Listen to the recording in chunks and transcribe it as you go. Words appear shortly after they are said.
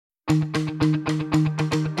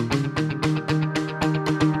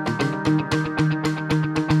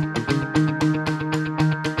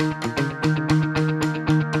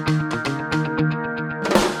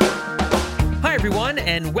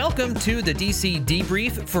to the DC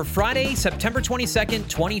Debrief for Friday, September 22nd,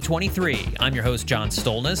 2023. I'm your host, John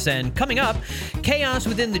Stolnis, and coming up, chaos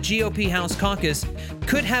within the GOP House Caucus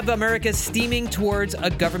could have America steaming towards a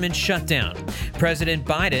government shutdown. President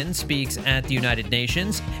Biden speaks at the United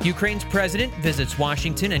Nations. Ukraine's president visits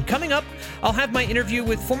Washington, and coming up, I'll have my interview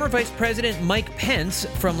with former Vice President Mike Pence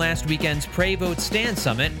from last weekend's Pray Vote Stand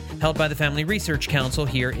Summit held by the Family Research Council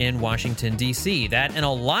here in Washington, D.C. That and a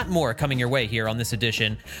lot more coming your way here on this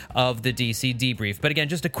edition of the DC Debrief. But again,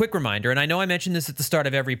 just a quick reminder, and I know I mentioned this at the start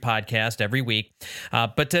of every podcast every week,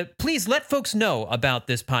 but to please let folks know about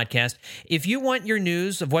this podcast. If you want your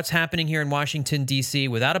news of what's happening here in Washington, D.C.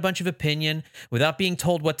 without a bunch of opinion, without being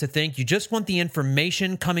told what to think, you just want the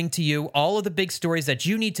information coming to you, all of the big stories that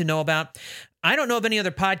you need to know about, I don't know of any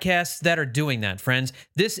other podcasts that are doing that, friends.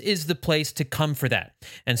 This is the place to come for that.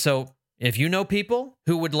 And so if you know people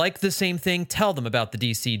who would like the same thing, tell them about the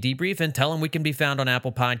DC Debrief and tell them we can be found on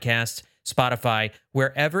Apple Podcasts, Spotify,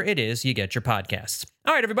 wherever it is you get your podcasts.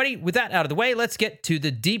 All right, everybody, with that out of the way, let's get to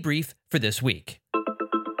the debrief for this week.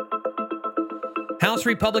 House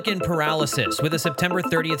Republican paralysis. With a September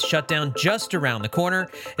 30th shutdown just around the corner,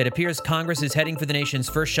 it appears Congress is heading for the nation's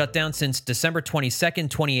first shutdown since December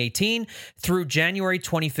 22nd, 2018 through January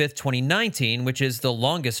 25th, 2019, which is the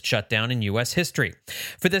longest shutdown in U.S. history.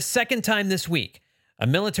 For the second time this week, a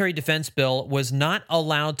military defense bill was not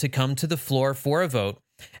allowed to come to the floor for a vote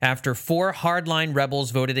after 4 hardline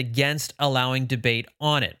rebels voted against allowing debate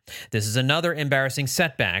on it. This is another embarrassing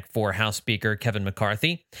setback for House Speaker Kevin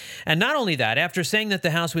McCarthy. And not only that, after saying that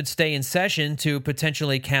the House would stay in session to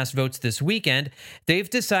potentially cast votes this weekend, they've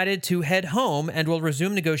decided to head home and will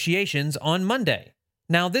resume negotiations on Monday.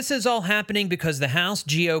 Now, this is all happening because the House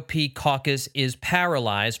GOP Caucus is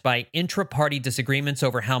paralyzed by intra-party disagreements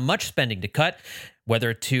over how much spending to cut,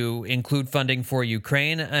 whether to include funding for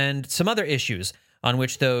Ukraine, and some other issues on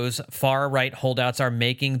which those far-right holdouts are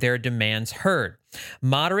making their demands heard.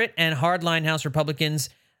 Moderate and hardline House Republicans,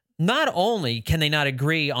 not only can they not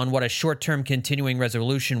agree on what a short-term continuing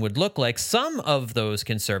resolution would look like, some of those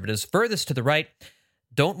conservatives furthest to the right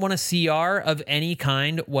don't want a CR of any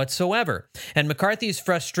kind whatsoever. And McCarthy's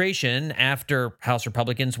frustration after House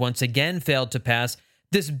Republicans once again failed to pass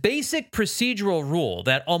this basic procedural rule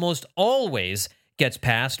that almost always gets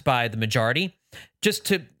passed by the majority, just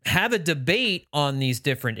to have a debate on these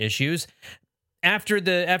different issues. After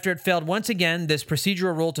it failed once again, this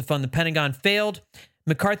procedural rule to fund the Pentagon failed.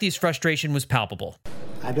 McCarthy's frustration was palpable.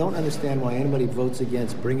 I don't understand why anybody votes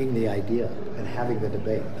against bringing the idea and having the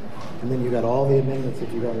debate. And then you got all the amendments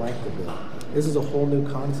if you don't like the bill. This is a whole new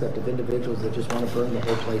concept of individuals that just want to burn the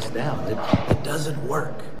whole place down. It doesn't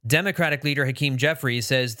work. Democratic leader Hakeem Jeffries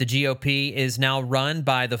says the GOP is now run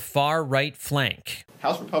by the far-right flank.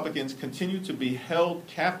 House Republicans continue to be held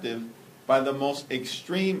captive by the most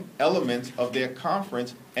extreme elements of their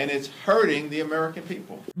conference, and it's hurting the American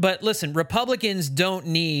people. But listen, Republicans don't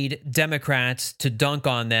need Democrats to dunk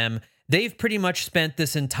on them. They've pretty much spent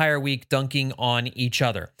this entire week dunking on each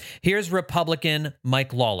other. Here's Republican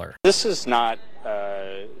Mike Lawler. This is not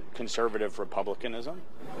conservative republicanism.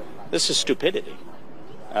 This is stupidity.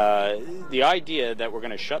 The idea that we're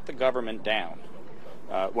going to shut the government down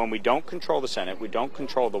when we don't control the Senate, we don't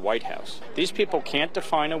control the White House. These people can't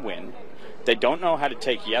define a win. They don't know how to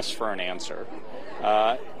take yes for an answer.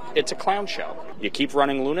 It's a clown show. You keep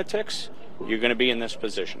running lunatics, you're going to be in this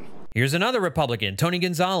position. Here's another Republican, Tony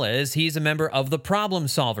Gonzalez. He's a member of the Problem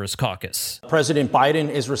Solvers Caucus. President Biden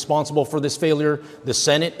is responsible for this failure. The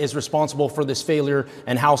Senate is responsible for this failure.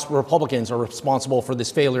 And House Republicans are responsible for this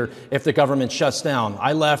failure if the government shuts down.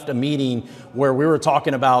 I left a meeting where we were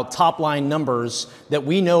talking about top-line numbers that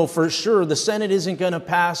we know for sure the Senate isn't going to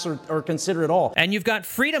pass or consider at all. And you've got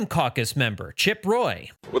Freedom Caucus member Chip Roy.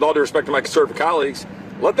 With all due respect to my conservative colleagues,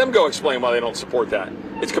 let them go explain why they don't support that.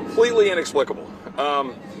 It's completely inexplicable.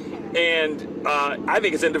 And I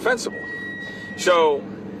think it's indefensible. So,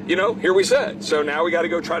 here we said. So now we got to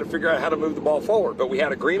go try to figure out how to move the ball forward. But we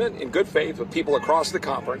had agreement in good faith with people across the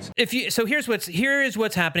conference. Here is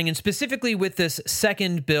what's happening, and specifically with this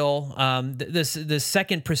second bill, this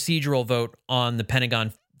second procedural vote on the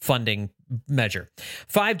Pentagon funding measure.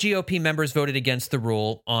 5 GOP members voted against the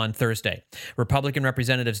rule on Thursday. Republican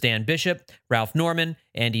Representatives Dan Bishop, Ralph Norman,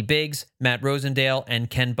 Andy Biggs, Matt Rosendale, and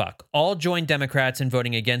Ken Buck all joined Democrats in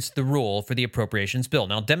voting against the rule for the appropriations bill.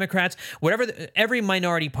 Now, Democrats, every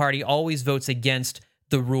minority party always votes against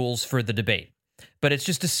the rules for the debate. But it's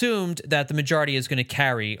just assumed that the majority is going to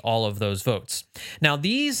carry all of those votes. Now,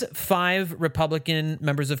 these 5 Republican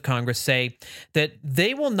members of Congress say that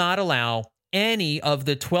they will not allow any of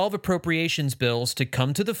the 12 appropriations bills to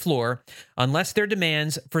come to the floor unless their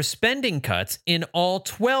demands for spending cuts in all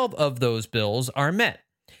 12 of those bills are met.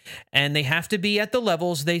 And they have to be at the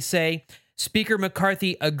levels they say Speaker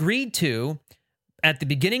McCarthy agreed to at the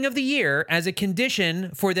beginning of the year as a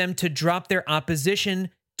condition for them to drop their opposition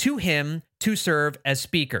to him to serve as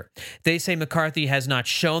Speaker. They say McCarthy has not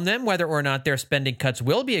shown them whether or not their spending cuts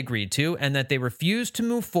will be agreed to, and that they refuse to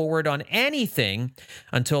move forward on anything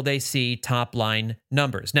until they see top-line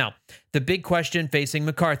numbers. Now, the big question facing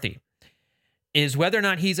McCarthy is whether or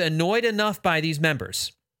not he's annoyed enough by these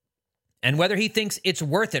members, and whether he thinks it's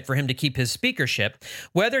worth it for him to keep his speakership,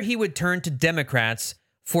 whether he would turn to Democrats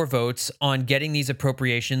for votes on getting these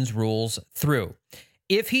appropriations rules through.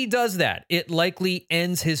 If he does that, it likely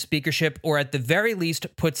ends his speakership, or at the very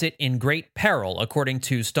least puts it in great peril, according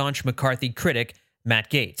to staunch McCarthy critic Matt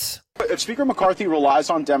Gaetz. If Speaker McCarthy relies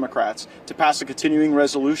on Democrats to pass a continuing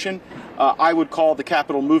resolution, I would call the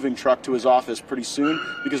Capitol moving truck to his office pretty soon,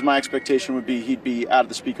 because my expectation would be he'd be out of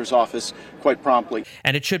the Speaker's office quite promptly.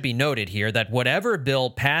 And it should be noted here that whatever bill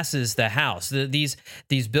passes the House, these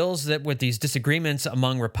bills that with these disagreements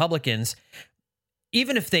among Republicans,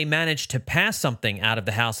 even if they manage to pass something out of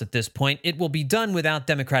the House at this point, it will be done without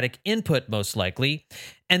Democratic input, most likely,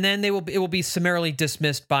 and then it will be summarily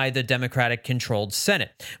dismissed by the Democratic-controlled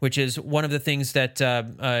Senate, which is one of the things that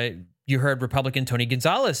you heard Republican Tony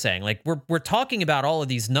Gonzalez saying. Like, we're talking about all of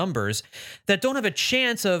these numbers that don't have a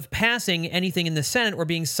chance of passing anything in the Senate or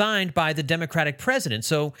being signed by the Democratic president.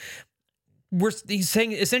 So he's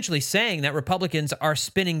essentially saying that Republicans are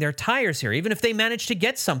spinning their tires here, even if they manage to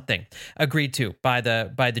get something agreed to by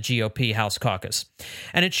the GOP House Caucus.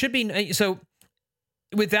 And it should be so.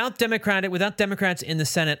 Without Democrats in the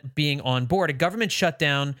Senate being on board, a government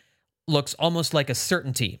shutdown looks almost like a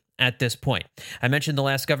certainty at this point. I mentioned the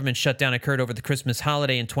last government shutdown occurred over the Christmas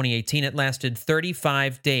holiday in 2018. It lasted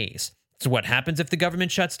 35 days. So what happens if the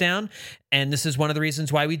government shuts down? And this is one of the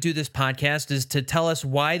reasons why we do this podcast, is to tell us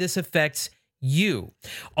why this affects you.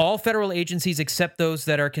 All federal agencies except those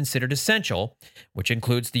that are considered essential, which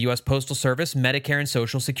includes the U.S. Postal Service, Medicare, and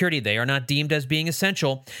Social Security. They are not deemed as being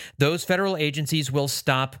essential. Those federal agencies will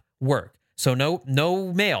stop work. So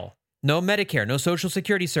no mail, no Medicare, no Social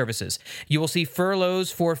Security services. You will see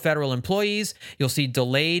furloughs for federal employees. You'll see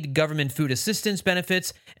delayed government food assistance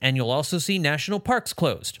benefits, and you'll also see national parks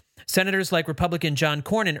closed. Senators like Republican John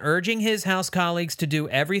Cornyn urging his House colleagues to do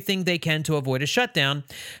everything they can to avoid a shutdown,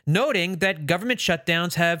 noting that government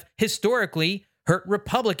shutdowns have historically hurt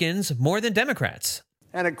Republicans more than Democrats.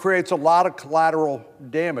 And it creates a lot of collateral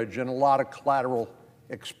damage and a lot of collateral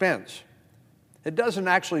expense. It doesn't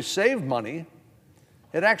actually save money.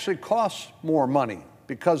 It actually costs more money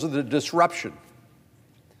because of the disruption.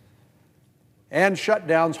 And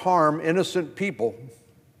shutdowns harm innocent people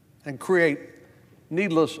and create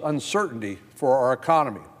needless uncertainty for our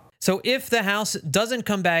economy. So if the House doesn't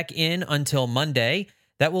come back in until Monday,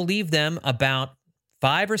 that will leave them about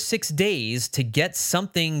 5 or 6 days to get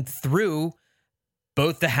something through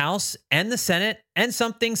both the House and the Senate, and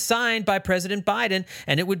something signed by President Biden,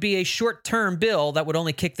 and it would be a short-term bill that would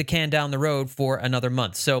only kick the can down the road for another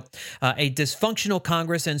month. So a dysfunctional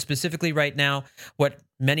Congress, and specifically right now, what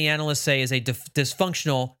many analysts say is a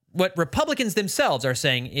dysfunctional, what Republicans themselves are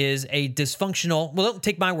saying is a dysfunctional, well, don't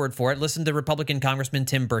take my word for it. Listen to Republican Congressman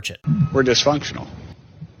Tim Burchett. We're dysfunctional.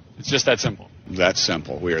 It's just that simple. That's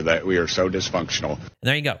simple. We are so dysfunctional. And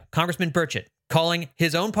there you go. Congressman Burchett calling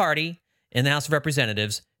his own party in the House of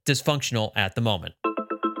Representatives dysfunctional at the moment.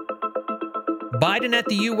 Biden at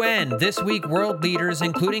the UN. This week, world leaders,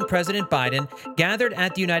 including President Biden, gathered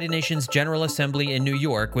at the United Nations General Assembly in New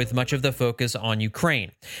York with much of the focus on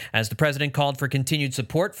Ukraine. As the president called for continued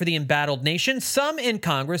support for the embattled nation, some in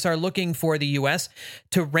Congress are looking for the U.S.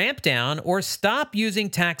 to ramp down or stop using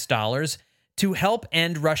tax dollars to help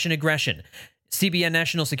end Russian aggression. CBN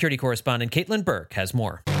National Security Correspondent Caitlin Burke has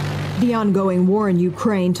more. The ongoing war in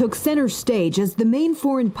Ukraine took center stage as the main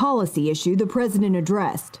foreign policy issue the president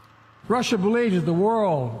addressed. Russia believes that the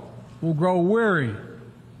world will grow weary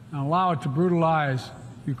and allow it to brutalize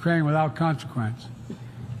Ukraine without consequence.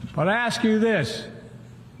 But I ask you this: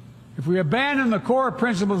 if we abandon the core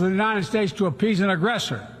principles of the United States to appease an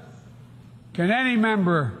aggressor, can any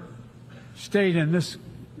member state in this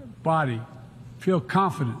body feel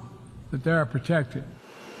confident that they are protected?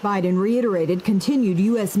 Biden reiterated continued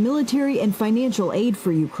U.S. military and financial aid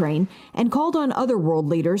for Ukraine and called on other world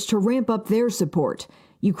leaders to ramp up their support.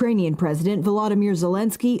 Ukrainian President Volodymyr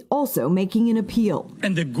Zelensky also making an appeal.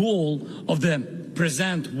 And the goal of the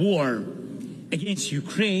present war against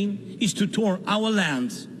Ukraine is to turn our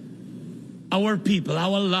land our people,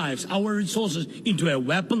 our lives, our resources into a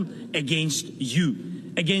weapon against you,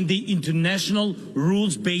 against the international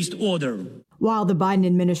rules-based order. While the Biden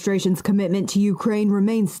administration's commitment to Ukraine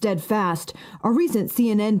remains steadfast, a recent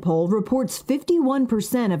CNN poll reports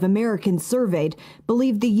 51% of Americans surveyed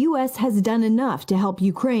believe the U.S. has done enough to help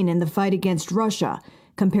Ukraine in the fight against Russia,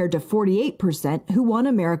 compared to 48% who want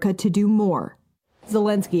America to do more.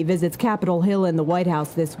 Zelensky visits Capitol Hill and the White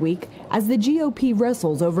House this week as the GOP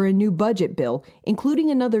wrestles over a new budget bill,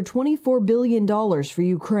 including another $24 billion for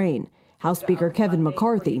Ukraine. House Speaker Kevin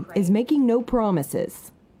McCarthy is making no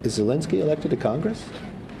promises. Is Zelensky elected to Congress?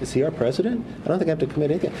 Is he our president? I don't think I have to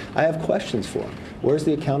commit anything. I have questions for him. Where's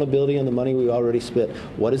the accountability on the money we already spent?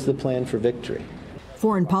 What is the plan for victory?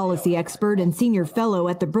 Foreign policy expert and senior fellow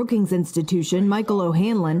at the Brookings Institution, Michael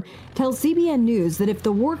O'Hanlon, tells CBN News that if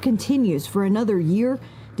the war continues for another year,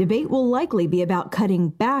 debate will likely be about cutting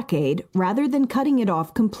back aid rather than cutting it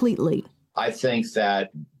off completely. I think that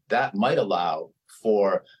might allow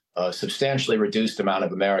for a substantially reduced amount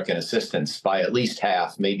of American assistance by at least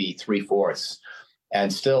half, maybe 3/4,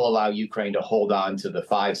 and still allow Ukraine to hold on to the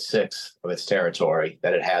 5/6 of its territory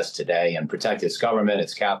that it has today and protect its government,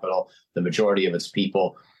 its capital, the majority of its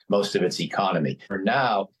people, most of its economy. For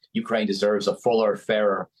now, Ukraine deserves a fuller,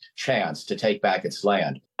 fairer chance to take back its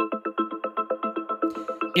land.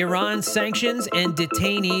 Iran sanctions and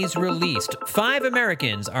detainees released. 5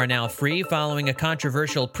 Americans are now free following a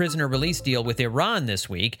controversial prisoner release deal with Iran this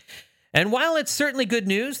week. And while it's certainly good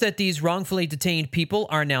news that these wrongfully detained people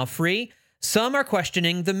are now free, some are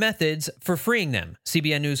questioning the methods for freeing them.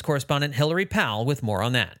 CBN News correspondent Hillary Powell with more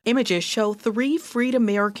on that. Images show 3 freed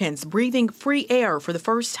Americans breathing free air for the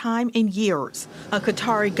first time in years. A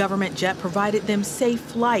Qatari government jet provided them safe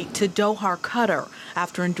flight to Doha, Qatar,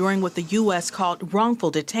 after enduring what the U.S. called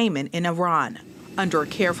wrongful detainment in Iran. Under a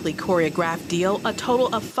carefully choreographed deal, a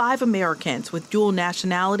total of 5 Americans with dual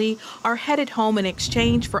nationality are headed home in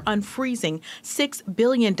exchange for unfreezing $6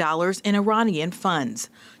 billion in Iranian funds.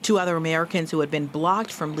 2 other Americans who had been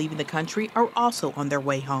blocked from leaving the country are also on their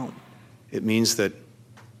way home. It means that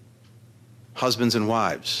husbands and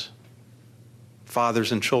wives,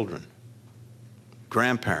 fathers and children,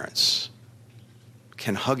 grandparents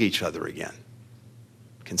can hug each other again,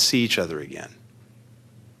 can see each other again,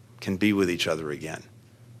 can be with each other again.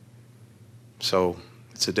 So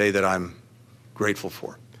it's a day that I'm grateful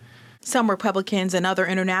for. Some Republicans and other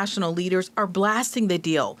international leaders are blasting the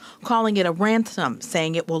deal, calling it a ransom,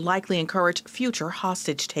 saying it will likely encourage future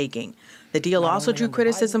hostage-taking. The deal also drew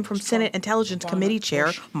criticism from Senate Intelligence Committee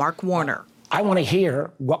Chair Mark Warner. I want to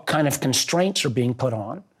hear what kind of constraints are being put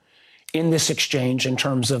on in this exchange in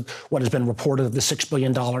terms of what has been reported of the $6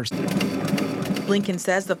 billion. Blinken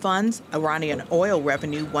says the funds, Iranian oil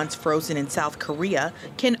revenue once frozen in South Korea,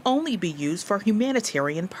 can only be used for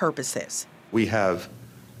humanitarian purposes. We have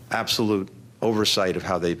absolute oversight of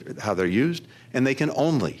how they're used, and they can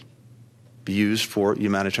only be used for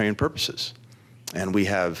humanitarian purposes. And we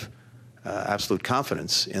have absolute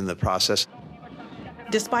confidence in the process.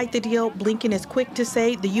 Despite the deal, Blinken is quick to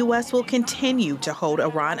say the U.S. will continue to hold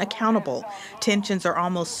Iran accountable. Tensions are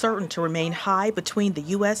almost certain to remain high between the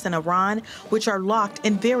U.S. and Iran, which are locked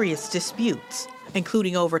in various disputes,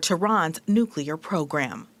 including over Tehran's nuclear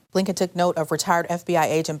program. Blinken took note of retired FBI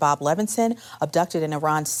agent Bob Levinson, abducted in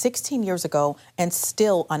Iran 16 years ago and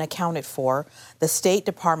still unaccounted for. The State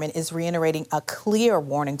Department is reiterating a clear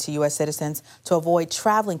warning to U.S. citizens to avoid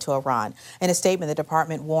traveling to Iran. In a statement, the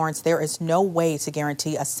department warns there is no way to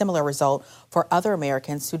guarantee a similar result for other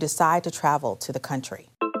Americans who decide to travel to the country.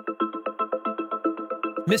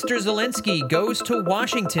 Mr. Zelensky goes to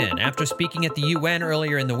Washington after speaking at the UN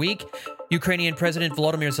earlier in the week. Ukrainian President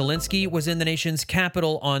Volodymyr Zelensky was in the nation's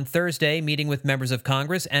capital on Thursday, meeting with members of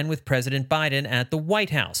Congress and with President Biden at the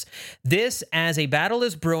White House. This as a battle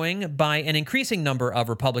is brewing by an increasing number of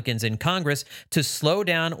Republicans in Congress to slow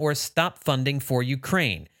down or stop funding for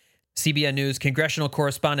Ukraine. CBN News congressional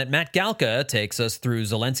correspondent Matt Galka takes us through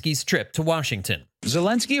Zelensky's trip to Washington.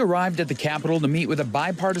 Zelensky arrived at the Capitol to meet with a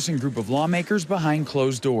bipartisan group of lawmakers behind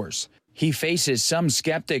closed doors. He faces some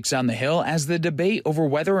skeptics on the Hill as the debate over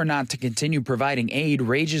whether or not to continue providing aid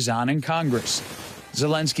rages on in Congress.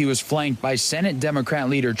 Zelensky was flanked by Senate Democrat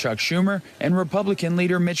leader Chuck Schumer and Republican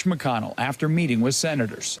leader Mitch McConnell after meeting with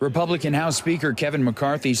senators. Republican House Speaker Kevin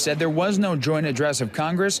McCarthy said there was no joint address of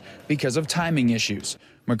Congress because of timing issues.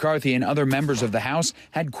 McCarthy and other members of the House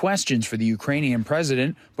had questions for the Ukrainian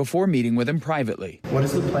president before meeting with him privately. What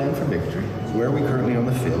is the plan for victory? Where are we currently on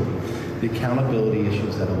the field? The accountability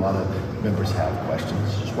issues that a lot of members have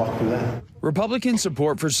questions. Just walk through that. Republican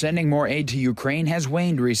support for sending more aid to Ukraine has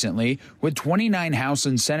waned recently, with 29 House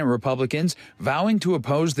and Senate Republicans vowing to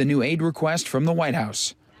oppose the new aid request from the White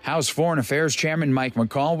House. House Foreign Affairs Chairman Mike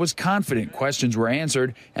McCall was confident questions were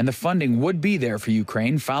answered and the funding would be there for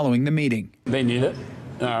Ukraine following the meeting. They need it,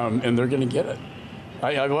 and they're going to get it.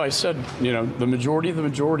 I said, the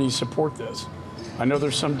majority support this. I know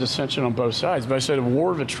there's some dissension on both sides, but I said a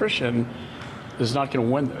war of attrition is not going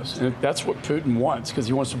to win this. And that's what Putin wants, because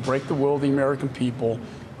he wants to break the will of the American people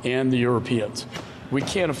and the Europeans. We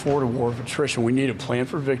can't afford a war of attrition. We need a plan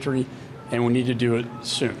for victory, and we need to do it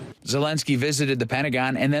soon. Zelensky visited the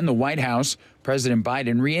Pentagon and then the White House. President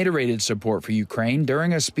Biden reiterated support for Ukraine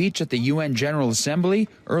during a speech at the UN General Assembly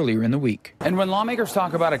earlier in the week. And when lawmakers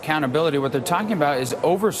talk about accountability, what they're talking about is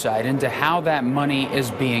oversight into how that money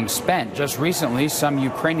is being spent. Just recently, some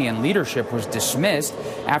Ukrainian leadership was dismissed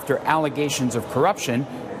after allegations of corruption.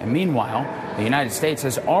 And meanwhile, the United States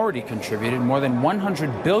has already contributed more than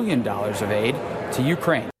 $100 billion of aid to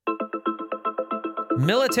Ukraine.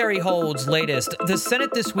 Military holds latest. The Senate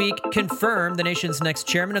this week confirmed the nation's next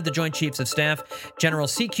chairman of the Joint Chiefs of Staff, General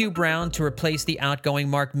C.Q. Brown, to replace the outgoing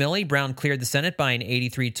Mark Milley. Brown cleared the Senate by an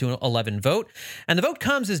 83-11 vote. And the vote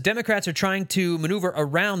comes as Democrats are trying to maneuver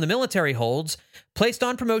around the military holds placed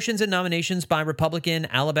on promotions and nominations by Republican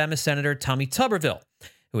Alabama Senator Tommy Tuberville,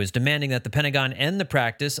 who is demanding that the Pentagon end the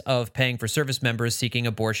practice of paying for service members seeking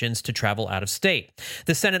abortions to travel out of state.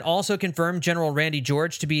 The Senate also confirmed General Randy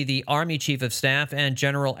George to be the Army Chief of Staff and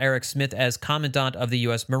General Eric Smith as Commandant of the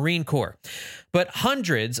U.S. Marine Corps. But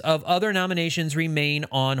hundreds of other nominations remain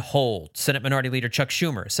on hold. Senate Minority Leader Chuck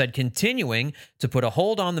Schumer said continuing to put a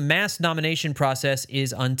hold on the mass nomination process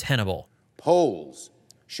is untenable. Polls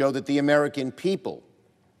show that the American people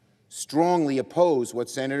strongly oppose what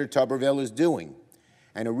Senator Tuberville is doing.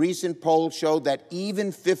 And a recent poll showed that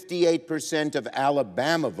even 58% of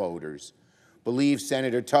Alabama voters believe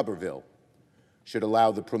Senator Tuberville should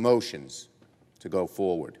allow the promotions to go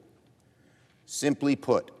forward. Simply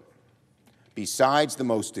put, besides the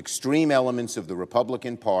most extreme elements of the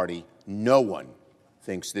Republican Party, no one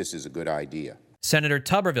thinks this is a good idea. Senator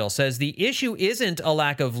Tuberville says the issue isn't a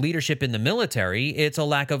lack of leadership in the military, it's a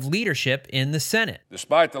lack of leadership in the Senate.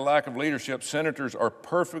 Despite the lack of leadership, senators are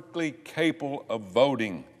perfectly capable of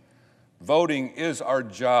voting. Voting is our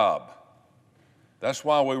job. That's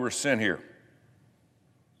why we were sent here.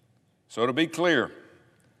 So to be clear,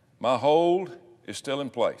 my hold is still in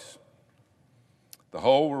place. The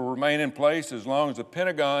hold will remain in place as long as the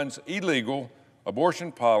Pentagon's illegal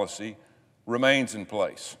abortion policy remains in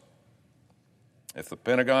place. If the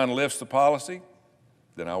Pentagon lifts the policy,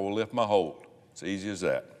 then I will lift my hold. It's easy as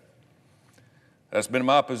that. That's been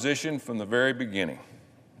my position from the very beginning.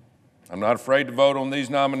 I'm not afraid to vote on these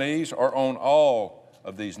nominees or on all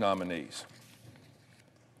of these nominees.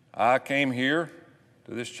 I came here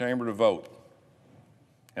to this chamber to vote,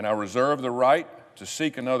 and I reserve the right to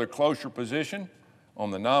seek another closer position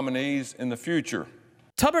on the nominees in the future.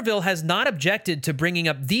 Tuberville has not objected to bringing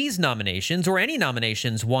up these nominations or any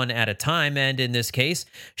nominations one at a time, and in this case,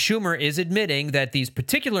 Schumer is admitting that these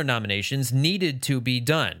particular nominations needed to be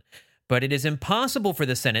done. But it is impossible for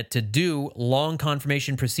the Senate to do long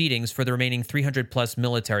confirmation proceedings for the remaining 300-plus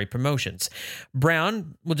military promotions.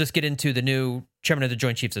 Brown, we'll just get into the new chairman of the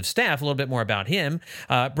Joint Chiefs of Staff, a little bit more about him.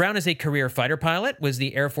 Brown is a career fighter pilot, was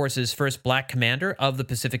the Air Force's first black commander of the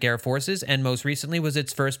Pacific Air Forces, and most recently was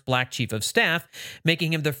its first black chief of staff,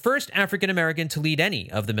 making him the first African-American to lead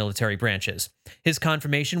any of the military branches. His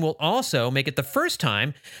confirmation will also make it the first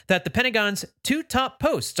time that the Pentagon's two top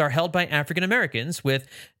posts are held by African-Americans, with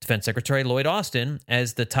Defense Secretary Lloyd Austin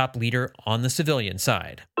as the top leader on the civilian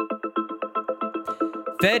side.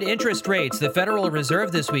 Fed interest rates. The Federal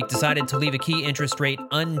Reserve this week decided to leave a key interest rate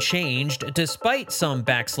unchanged despite some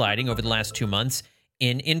backsliding over the last 2 months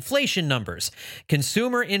in inflation numbers.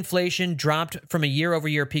 Consumer inflation dropped from a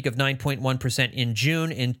year-over-year peak of 9.1% in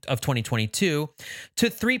June of 2022 to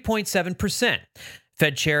 3.7%.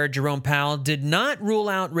 Fed Chair Jerome Powell did not rule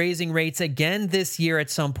out raising rates again this year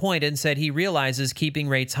at some point and said he realizes keeping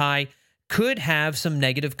rates high could have some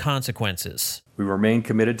negative consequences. We remain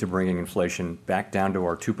committed to bringing inflation back down to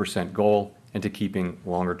our 2% goal and to keeping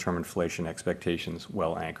longer-term inflation expectations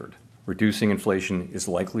well anchored. Reducing inflation is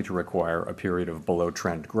likely to require a period of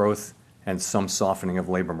below-trend growth and some softening of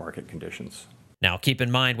labor market conditions. Now, keep in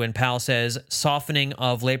mind when Powell says softening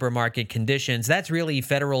of labor market conditions, that's really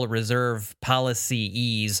Federal Reserve policy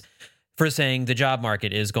ease for saying the job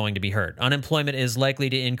market is going to be hurt. Unemployment is likely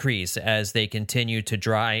to increase as they continue to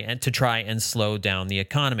try and slow down the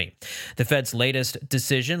economy. The Fed's latest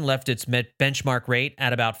decision left its benchmark rate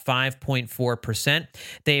at about 5.4%.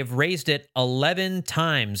 They have raised it 11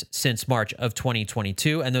 times since March of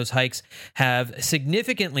 2022, and those hikes have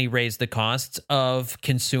significantly raised the costs of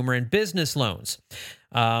consumer and business loans.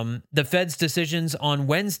 The Fed's decisions on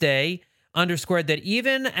Wednesday underscored that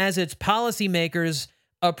even as its policymakers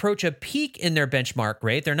approach a peak in their benchmark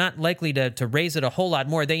rate, they're not likely to raise it a whole lot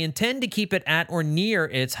more. They intend to keep it at or near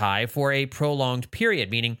its high for a prolonged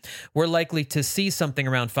period, meaning we're likely to see something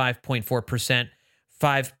around 5.4%,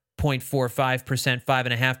 5.45%,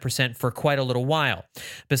 5.5% for quite a little while.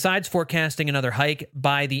 Besides forecasting another hike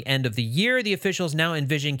by the end of the year, the officials now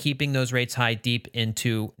envision keeping those rates high deep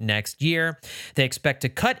into next year. They expect to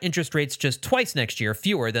cut interest rates just twice next year,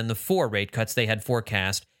 fewer than the 4 rate cuts they had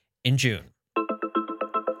forecast in June.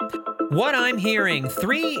 What I'm hearing,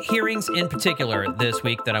 3 hearings in particular this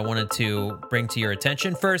week that I wanted to bring to your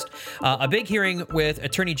attention. First, a big hearing with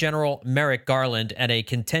Attorney General Merrick Garland at a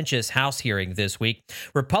contentious House hearing this week.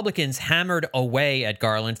 Republicans hammered away at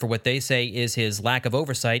Garland for what they say is his lack of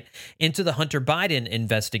oversight into the Hunter Biden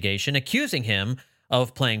investigation, accusing him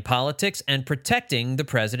of playing politics and protecting the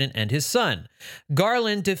president and his son.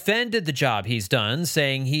 Garland defended the job he's done,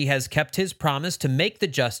 saying he has kept his promise to make the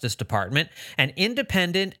Justice Department an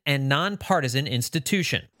independent and nonpartisan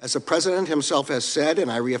institution. As the president himself has said, and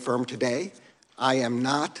I reaffirm today, I am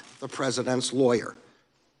not the president's lawyer.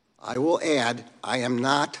 I will add, I am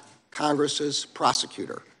not Congress's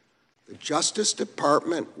prosecutor. The Justice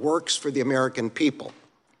Department works for the American people.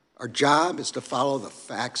 Our job is to follow the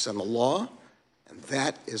facts and the law, and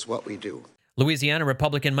that is what we do. Louisiana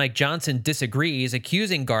Republican Mike Johnson disagrees,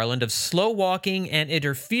 accusing Garland of slow-walking and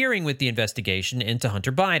interfering with the investigation into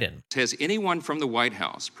Hunter Biden. Has anyone from the White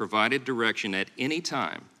House provided direction at any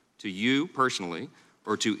time to you personally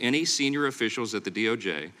or to any senior officials at the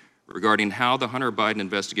DOJ regarding how the Hunter Biden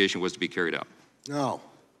investigation was to be carried out? No.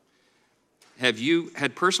 Have you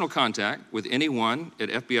had personal contact with anyone at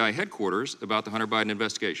FBI headquarters about the Hunter Biden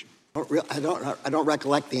investigation? I don't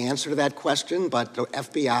recollect the answer to that question, but the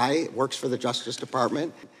FBI works for the Justice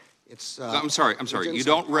Department. I'm sorry. You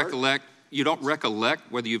don't recollect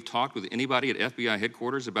whether you've talked with anybody at FBI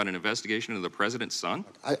headquarters about an investigation into the president's son?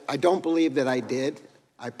 I don't believe that I did.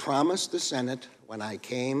 I promised the Senate when I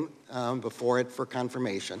came before it for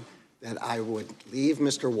confirmation that I would leave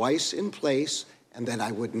Mr. Weiss in place and that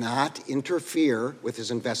I would not interfere with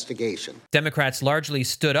his investigation. Democrats largely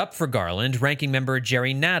stood up for Garland, Ranking Member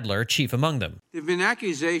Jerry Nadler chief among them. There have been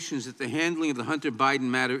accusations that the handling of the Hunter Biden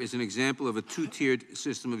matter is an example of a two-tiered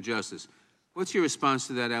system of justice. What's your response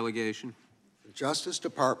to that allegation? The Justice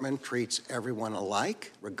Department treats everyone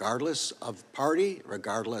alike, regardless of party,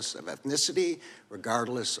 regardless of ethnicity,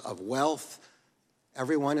 regardless of wealth.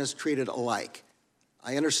 Everyone is treated alike.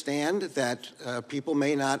 I understand that people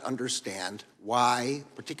may not understand why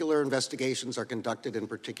particular investigations are conducted in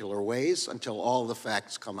particular ways until all the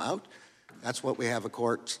facts come out. That's what we have a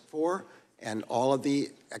court for, and all of the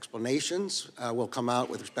explanations will come out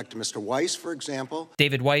with respect to Mr. Weiss, for example.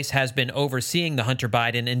 David Weiss has been overseeing the Hunter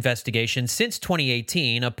Biden investigation since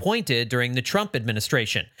 2018, appointed during the Trump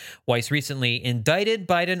administration. Weiss recently indicted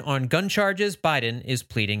Biden on gun charges. Biden is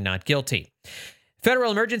pleading not guilty.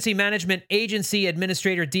 Federal Emergency Management Agency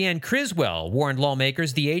Administrator Deanne Criswell warned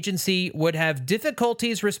lawmakers the agency would have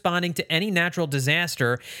difficulties responding to any natural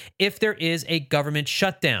disaster if there is a government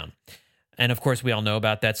shutdown. And of course, we all know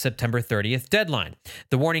about that September 30th deadline.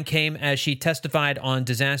 The warning came as she testified on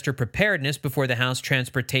disaster preparedness before the House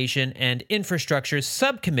Transportation and Infrastructure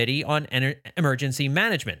Subcommittee on Emergency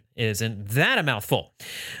Management. Isn't that a mouthful?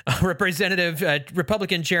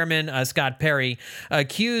 Republican Chairman Scott Perry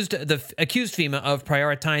accused FEMA of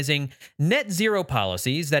prioritizing net zero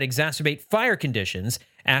policies that exacerbate fire conditions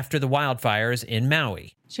after the wildfires in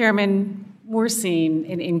Maui. Chairman, we're seeing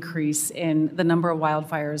an increase in the number of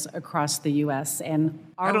wildfires across the U.S. and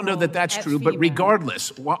I don't know that that's true, but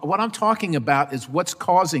regardless, what I'm talking about is what's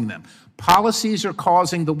causing them. Policies are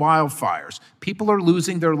causing the wildfires. People are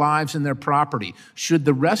losing their lives and their property. Should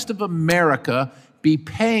the rest of America be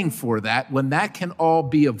paying for that when that can all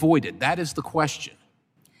be avoided? That is the question.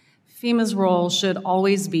 FEMA's role should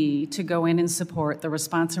always be to go in and support the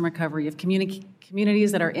response and recovery of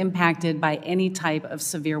communities that are impacted by any type of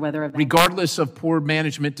severe weather event. Regardless of poor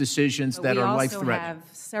management decisions that are life-threatening. We also have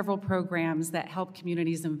several programs that help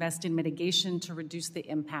communities invest in mitigation to reduce the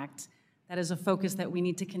impact. That is a focus that we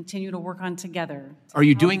need to continue to work on together. Are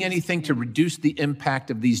you doing anything to reduce the impact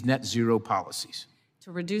of these net zero policies?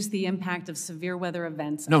 to reduce the impact of severe weather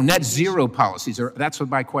events. No, net zero policies. That's what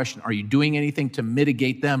my question. Are you doing anything to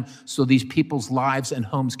mitigate them so these people's lives and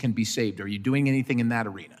homes can be saved? Are you doing anything in that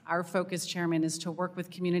arena? Our focus, Chairman, is to work with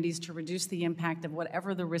communities to reduce the impact of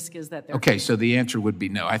whatever the risk is that they're Okay, so the answer would be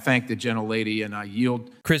no. I thank the gentlelady and I yield.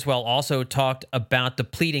 Criswell also talked about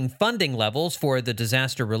depleting funding levels for the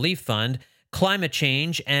Disaster Relief Fund, climate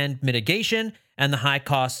change and mitigation, and the high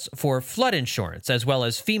costs for flood insurance, as well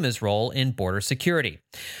as FEMA's role in border security.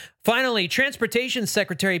 Finally, Transportation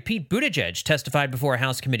Secretary Pete Buttigieg testified before a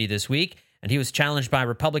House committee this week, and he was challenged by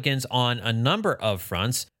Republicans on a number of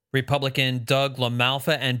fronts. Republican Doug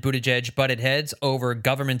LaMalfa and Buttigieg butted heads over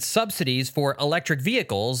government subsidies for electric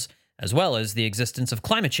vehicles, as well as the existence of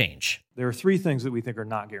climate change. There are three things that we think are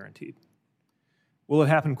not guaranteed. Will it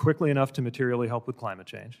happen quickly enough to materially help with climate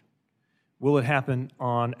change? Will it happen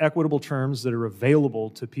on equitable terms that are available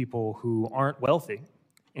to people who aren't wealthy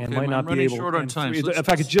and might not be able? Short on time. If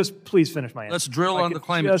I could just please finish my answer. Let's drill on the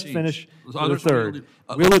climate change. Just finish On the third.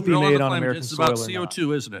 Will it be made on American soil or not? It's about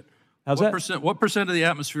CO2, isn't it? How's that? What percent of the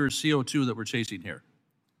atmosphere is CO2 that we're chasing here?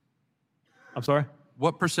 I'm sorry?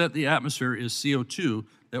 What percent of the atmosphere is CO2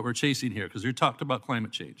 that we're chasing here? Because you talked about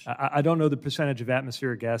climate change. I don't know the percentage of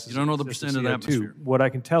atmospheric gases. You don't know the percent of the atmosphere. What I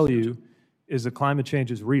can tell you is that climate change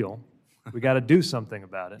is real. We got to do something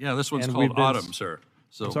about it. Yeah, this one's called autumn, sir.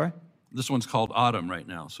 So I'm sorry? This one's called autumn right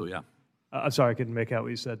now, so yeah. I'm sorry, I couldn't make out what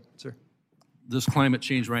you said, sir. This climate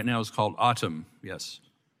change right now is called autumn, yes.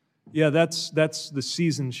 Yeah, that's the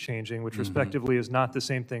seasons changing, which respectively is not the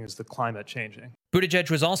same thing as the climate changing.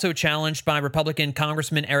 Buttigieg was also challenged by Republican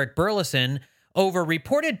Congressman Eric Burleson over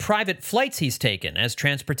reported private flights he's taken as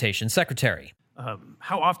transportation secretary.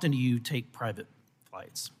 How often do you take private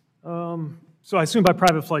flights? So I assume by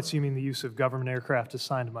private flights you mean the use of government aircraft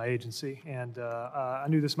assigned to my agency, and I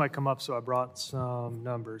knew this might come up, so I brought some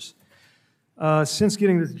numbers. Since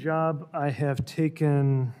getting this job, I have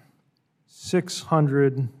taken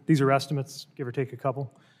 600, these are estimates, give or take a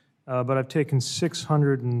couple, but I've taken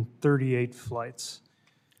 638 flights.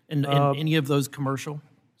 And any of those commercial?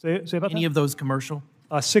 Say about that? Any of those commercial?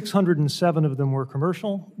 607 of them were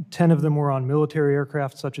commercial, 10 of them were on military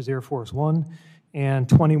aircraft such as Air Force One, and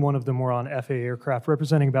 21 of them were on FAA aircraft,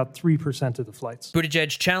 representing about 3% of the flights. Buttigieg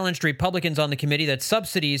challenged Republicans on the committee that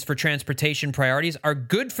subsidies for transportation priorities are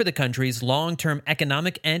good for the country's long-term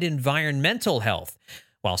economic and environmental health,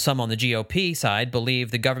 while some on the GOP side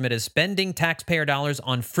believe the government is spending taxpayer dollars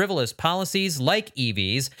on frivolous policies like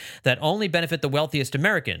EVs that only benefit the wealthiest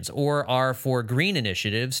Americans or are for green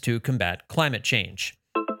initiatives to combat climate change.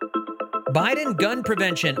 Biden Gun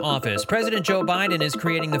Prevention Office. President Joe Biden is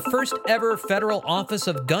creating the first ever federal Office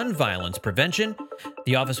of Gun Violence Prevention.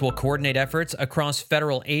 The office will coordinate efforts across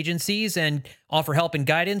federal agencies and offer help and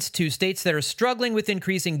guidance to states that are struggling with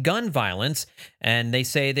increasing gun violence. And they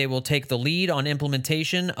say they will take the lead on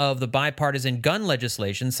implementation of the bipartisan gun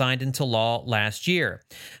legislation signed into law last year.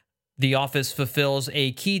 The office fulfills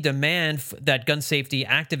a key demand that gun safety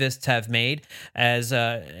activists have made as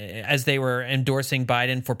they were endorsing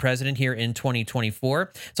Biden for president here in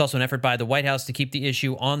 2024. It's also an effort by the White House to keep the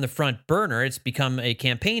issue on the front burner. It's become a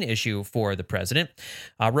campaign issue for the president.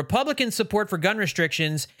 Republican support for gun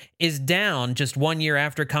restrictions is down just 1 year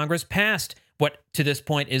after Congress passed what to this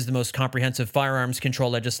point is the most comprehensive firearms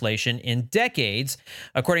control legislation in decades.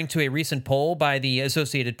 According to a recent poll by the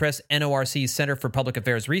Associated Press NORC's Center for Public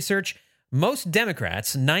Affairs Research, most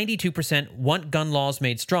Democrats, 92%, want gun laws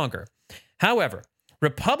made stronger. However,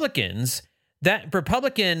 Republican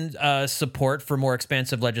support for more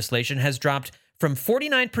expansive legislation has dropped from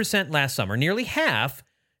 49% last summer, nearly half,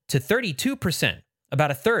 to 32%. About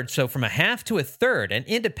a third, so from a half to a third. And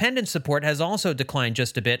independent support has also declined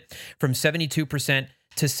just a bit, from 72%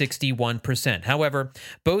 to 61%. However,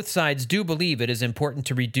 both sides do believe it is important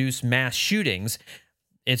to reduce mass shootings.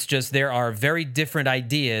 It's just there are very different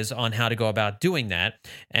ideas on how to go about doing that.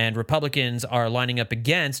 And Republicans are lining up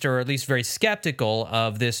against, or at least very skeptical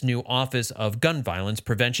of, this new Office of Gun Violence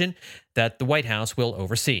Prevention that the White House will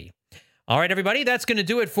oversee. All right, everybody, that's going to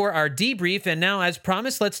do it for our debrief. And now, as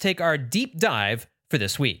promised, let's take our deep dive for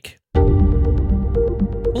this week.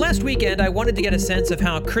 Last weekend, I wanted to get a sense of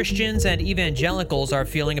how Christians and evangelicals are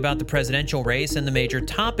feeling about the presidential race and the major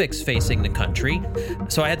topics facing the country.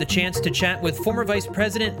 So I had the chance to chat with former Vice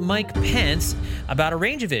President Mike Pence about a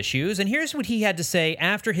range of issues, and here's what he had to say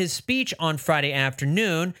after his speech on Friday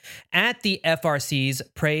afternoon at the FRC's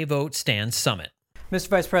Pray, Vote, Stand Summit. Mr.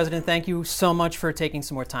 Vice President, thank you so much for taking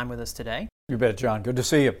some more time with us today. You bet, John. Good to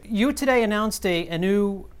see you. You today announced a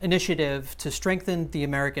new initiative to strengthen the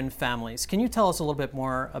American families. Can you tell us a little bit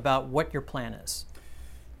more about what your plan is?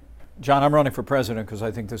 John, I'm running for president because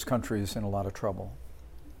I think this country is in a lot of trouble.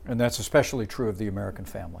 And that's especially true of the American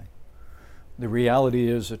family. The reality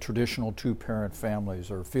is that traditional two-parent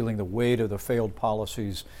families are feeling the weight of the failed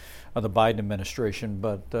policies of the Biden administration,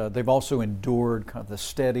 but they've also endured kind of the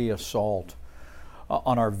steady assault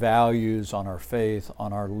on our values, on our faith,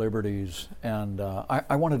 on our liberties. And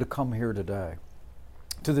I wanted to come here today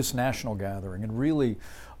to this national gathering and really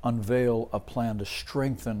unveil a plan to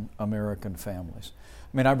strengthen American families.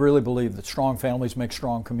 I mean, I really believe that strong families make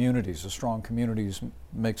strong communities. Strong communities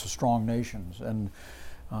makes a strong nations. And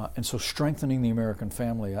so strengthening the American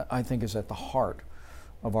family, I think, is at the heart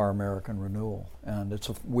of our American renewal. And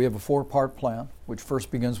we have a four-part plan, which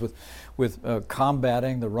first begins with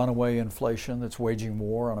combating the runaway inflation that's waging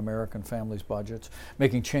war on American families' budgets,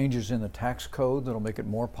 making changes in the tax code that'll make it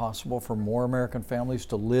more possible for more American families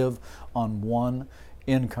to live on one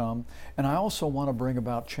income. And I also want to bring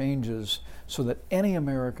about changes so that any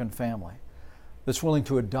American family that's willing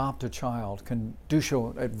to adopt a child can do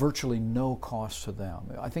so at virtually no cost to them.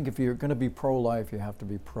 I think if you're going to be pro-life, you have to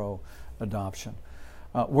be pro-adoption.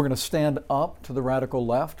 We're going to stand up to the radical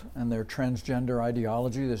left and their transgender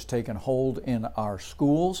ideology that's taken hold in our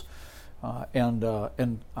schools. And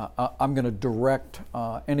I'm going to direct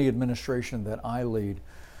any administration that I lead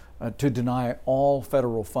to deny all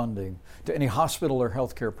federal funding to any hospital or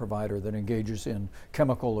healthcare provider that engages in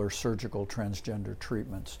chemical or surgical transgender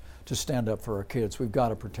treatments, to stand up for our kids. We've got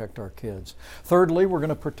to protect our kids. Thirdly, we're going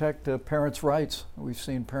to protect parents' rights. We've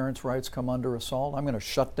seen parents' rights come under assault. I'm going to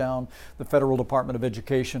shut down the Federal Department of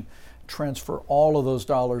Education, transfer all of those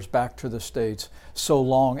dollars back to the states so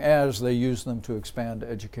long as they use them to expand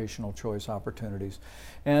educational choice opportunities.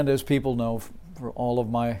 And as people know, for all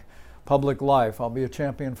of my public life, I'll be a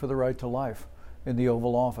champion for the right to life in the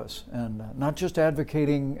Oval Office, and not just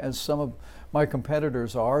advocating, as some of my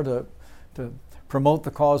competitors are, to promote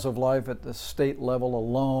the cause of life at the state level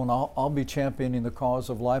alone. I'll be championing the cause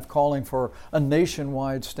of life, calling for a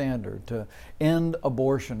nationwide standard to end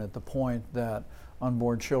abortion at the point that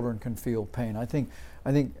unborn children can feel pain. I think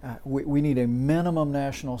we need a minimum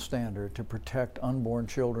national standard to protect unborn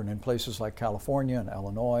children in places like California and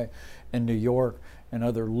Illinois and New York and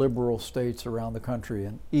other liberal states around the country,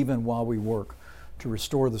 and even while we work to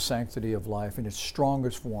restore the sanctity of life in its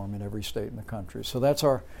strongest form in every state in the country. So that's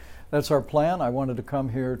our plan. I wanted to come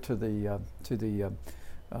here to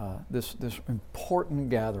this important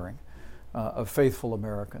gathering of faithful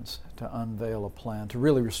Americans to unveil a plan to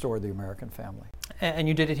really restore the American family. And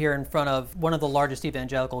you did it here in front of one of the largest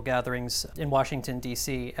evangelical gatherings in Washington,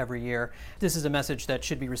 D.C. every year. This is a message that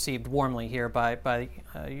should be received warmly here by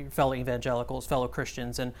your fellow evangelicals, fellow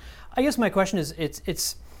Christians. And I guess my question is,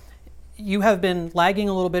 it's you have been lagging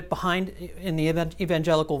a little bit behind in the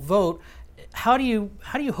evangelical vote. How do you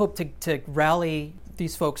hope to rally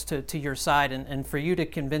these folks to your side and for you to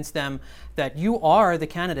convince them that you are the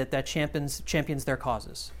candidate that champions their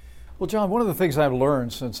causes? Well, John, one of the things I've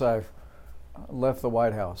learned since I've left the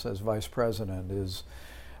White House as vice president is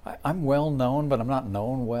I'm well known, but I'm not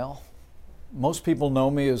known well. Most people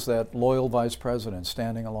know me as that loyal vice president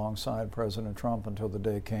standing alongside President Trump until the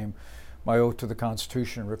day came my oath to the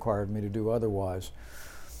Constitution required me to do otherwise.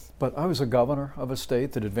 But I was a governor of a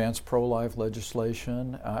state that advanced pro-life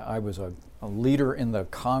legislation. I was a leader in the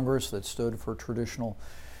Congress that stood for traditional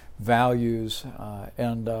values.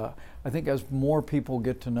 And I think as more people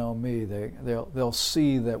get to know me, they'll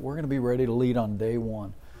see that we're going to be ready to lead on day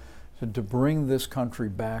one, to bring this country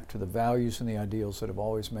back to the values and the ideals that have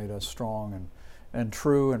always made us strong and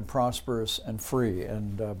true and prosperous and free.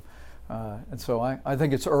 And so I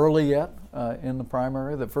think it's early yet in the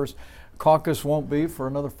primary. The first caucus won't be for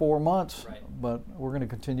another 4 months, right. But we're going to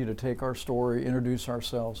continue to take our story, introduce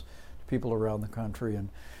ourselves to people around the country. And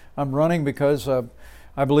I'm running because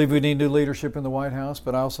I believe we need new leadership in the White House,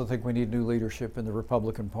 but I also think we need new leadership in the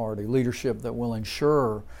Republican Party, leadership that will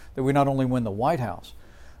ensure that we not only win the White House,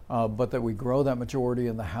 but that we grow that majority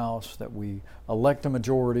in the House, that we elect a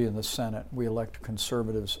majority in the Senate, we elect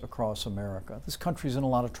conservatives across America. This country's in a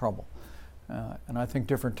lot of trouble, and I think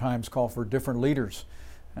different times call for different leaders.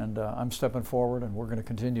 And I'm stepping forward, and we're going to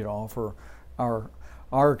continue to offer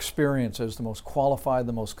our experience as the most qualified,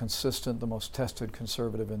 the most consistent, the most tested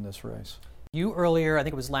conservative in this race. You earlier, I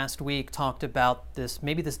think it was last week, talked about this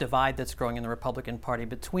divide that's growing in the Republican Party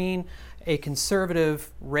between a conservative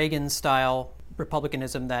Reagan-style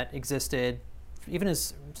republicanism that existed even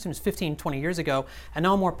as soon as 15, 20 years ago, and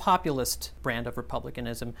now a more populist brand of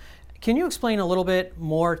republicanism. Can you explain a little bit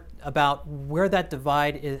more about where that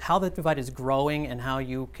divide is, how that divide is growing, and how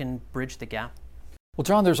you can bridge the gap? Well,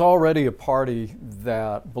 John, there's already a party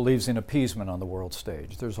that believes in appeasement on the world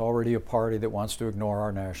stage. There's already a party that wants to ignore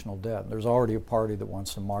our national debt. There's already a party that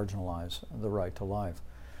wants to marginalize the right to life.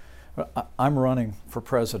 I'm running for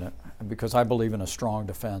president because I believe in a strong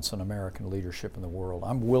defense and American leadership in the world.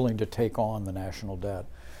 I'm willing to take on the national debt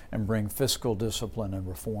and bring fiscal discipline and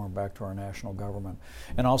reform back to our national government.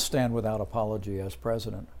 And I'll stand without apology as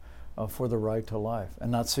president for the right to life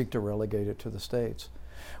and not seek to relegate it to the states.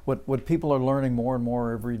 What people are learning more and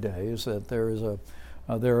more every day is that there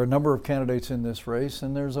are a number of candidates in this race,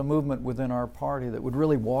 and there's a movement within our party that would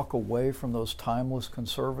really walk away from those timeless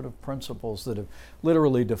conservative principles that have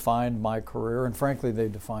literally defined my career, and frankly, they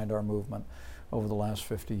defined our movement over the last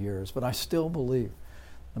 50 years. But I still believe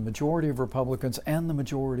the majority of Republicans and the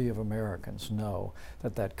majority of Americans know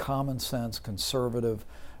that that common sense conservative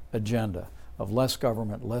agenda of less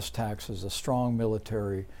government, less taxes, a strong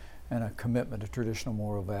military, and a commitment to traditional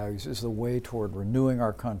moral values is the way toward renewing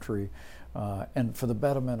our country and for the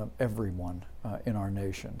betterment of everyone in our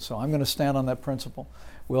nation. So I'm going to stand on that principle.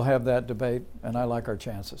 We'll have that debate, and I like our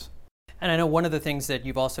chances. And I know one of the things that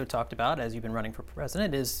you've also talked about as you've been running for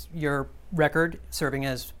president is your record serving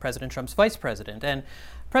as President Trump's vice president. And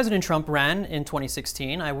President Trump ran in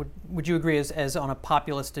 2016, would you agree, as on a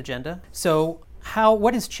populist agenda? So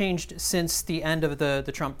what has changed since the end of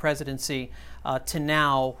the Trump presidency to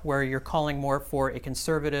now, where you're calling more for a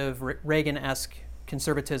conservative, Reagan-esque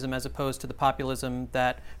conservatism as opposed to the populism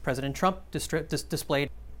that President Trump displayed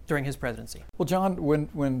during his presidency? Well, John,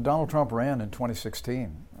 when Donald Trump ran in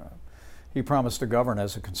 2016, he promised to govern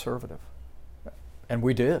as a conservative. And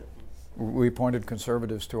we did. We appointed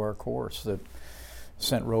conservatives to our course that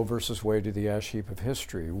sent Roe versus Wade to the ash heap of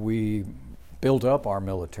history. We built up our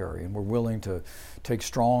military, and we're willing to take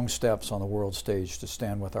strong steps on the world stage to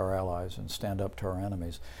stand with our allies and stand up to our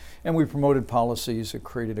enemies. And we promoted policies that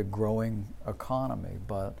created a growing economy.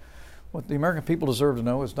 But what the American people deserve to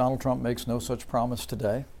know is Donald Trump makes no such promise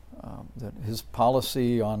today, that his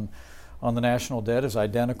policy on the national debt is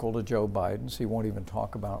identical to Joe Biden's. He won't even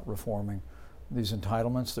talk about reforming these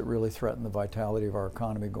entitlements that really threaten the vitality of our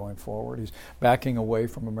economy going forward. He's backing away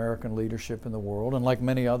from American leadership in the world, and like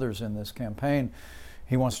many others in this campaign,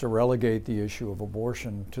 he wants to relegate the issue of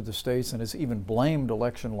abortion to the states and has even blamed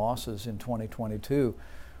election losses in 2022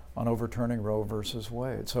 on overturning Roe versus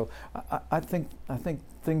Wade. So I think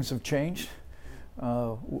things have changed.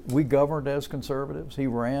 We governed as conservatives. He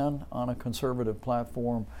ran on a conservative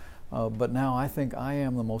platform. But now I think I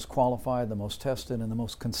am the most qualified, the most tested, and the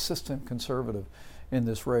most consistent conservative in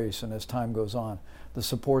this race. And as time goes on, the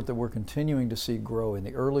support that we're continuing to see grow in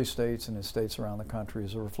the early states and in states around the country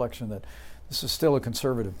is a reflection that this is still a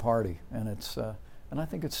conservative party, and I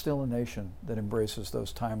think it's still a nation that embraces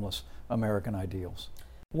those timeless American ideals.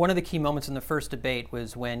 One of the key moments in the first debate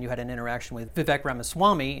was when you had an interaction with Vivek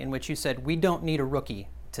Ramaswamy in which you said, "We don't need a rookie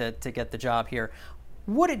to get the job here."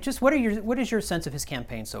 What is your sense of his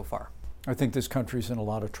campaign so far? I think this country's in a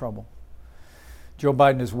lot of trouble. Joe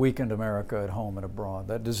Biden has weakened America at home and abroad.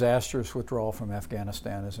 That disastrous withdrawal from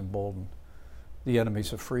Afghanistan has emboldened the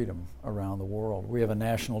enemies of freedom around the world. We have a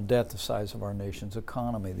national debt the size of our nation's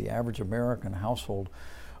economy. The average American household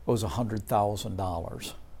owes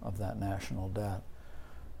 $100,000 of that national debt.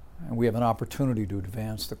 And we have an opportunity to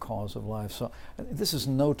advance the cause of life. So this is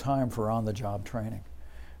no time for on-the-job training.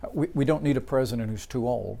 We don't need a president who's too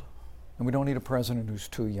old, and we don't need a president who's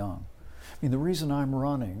too young. I mean, the reason I'm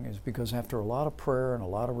running is because after a lot of prayer and a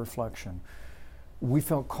lot of reflection, we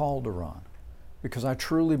felt called to run. Because I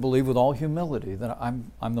truly believe with all humility that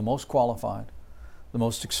I'm the most qualified, the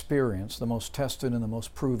most experienced, the most tested, and the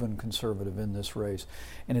most proven conservative in this race.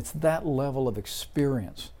 And it's that level of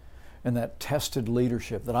experience and that tested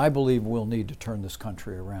leadership that I believe we'll need to turn this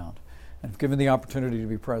country around. And if given the opportunity to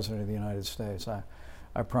be president of the United States,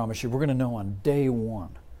 I promise you, we're going to know on day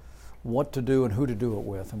one what to do and who to do it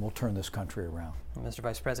with, and we'll turn this country around. Well, Mr.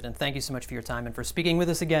 Vice President, thank you so much for your time and for speaking with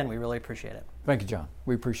us again. We really appreciate it. Thank you, John.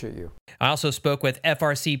 We appreciate you. I also spoke with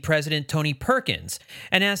FRC President Tony Perkins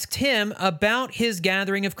and asked him about his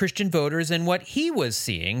gathering of Christian voters and what he was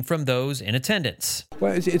seeing from those in attendance.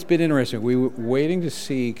 Well, it's been interesting. We were waiting to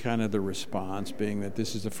see kind of the response, being that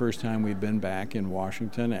this is the first time we've been back in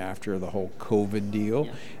Washington after the whole COVID deal.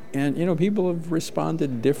 Yeah. And, you know, people have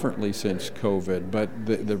responded differently since COVID, but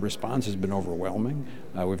the response has been overwhelming.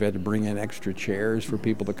 We've had to bring in extra chairs for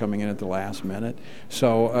people that are coming in at the last minute.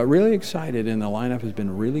 So really excited, and the lineup has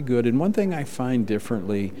been really good. And one thing I find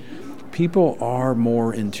differently, people are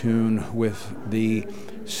more in tune with the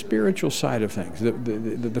spiritual side of things.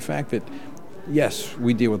 The fact that, yes,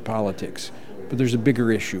 we deal with politics, but there's a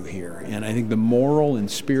bigger issue here. And I think the moral and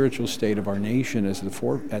spiritual state of our nation is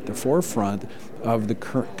at the forefront of the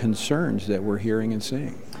concerns that we're hearing and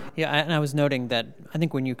seeing. Yeah, and I was noting that I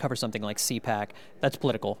think when you cover something like CPAC, that's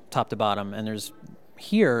political, top to bottom, and there's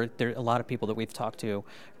here, there a lot of people that we've talked to,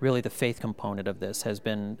 really the faith component of this has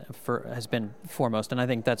been foremost, and I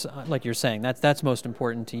think that's, like you're saying, that's most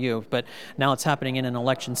important to you. But now it's happening in an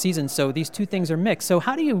election season, so these two things are mixed. So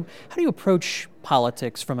how do you approach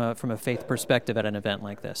politics from a faith perspective at an event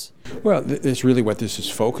like this? Well, it's really what this is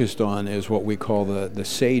focused on is what we call the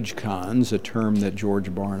sage cons, a term that George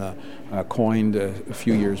Barna coined a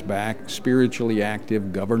few years back. Spiritually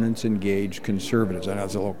active, governance engaged conservatives. I know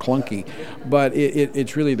it's a little clunky, but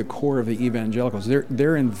it's really the core of the evangelicals.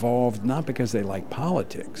 They're involved not because they like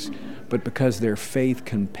politics, but because their faith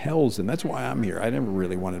compels them. That's why I'm here. I never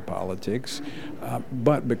really wanted politics,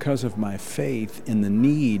 but because of my faith in the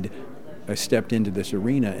need, I stepped into this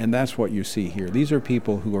arena, and that's what you see here. These are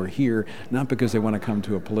people who are here not because they want to come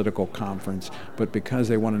to a political conference, but because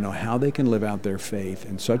they want to know how they can live out their faith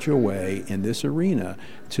in such a way in this arena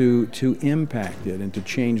to impact it and to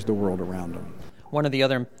change the world around them. One of the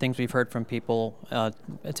other things we've heard from people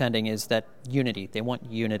attending is that unity. They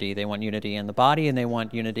want unity. They want unity in the body, and they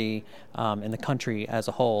want unity in the country as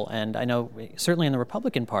a whole. And I know certainly in the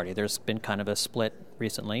Republican Party, there's been kind of a split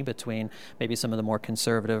recently between maybe some of the more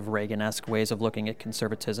conservative, Reagan-esque ways of looking at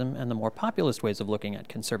conservatism and the more populist ways of looking at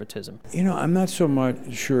conservatism. You know, I'm not so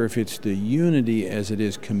much sure if it's the unity as it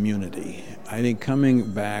is community. I think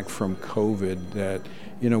coming back from COVID that,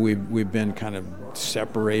 you know, we've been kind of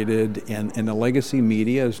separated, and the legacy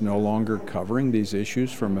media is no longer covering these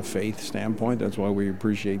issues from a faith standpoint. That's why we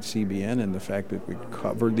appreciate CBN and the fact that we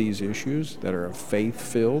cover these issues that are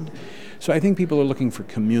faith-filled. So I think people are looking for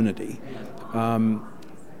community.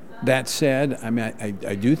 That said, I mean,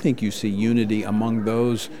 I do think you see unity among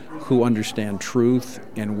those who understand truth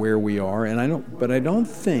and where we are, and I don't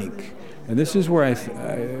think. And this is where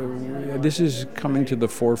this is coming to the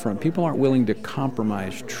forefront. People aren't willing to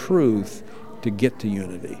compromise truth to get to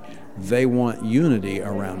unity. They want unity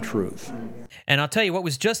around truth. And I'll tell you what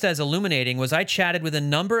was just as illuminating was I chatted with a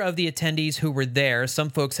number of the attendees who were there.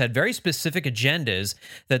 Some folks had very specific agendas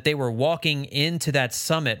that they were walking into that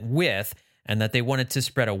summit with and that they wanted to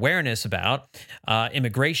spread awareness about.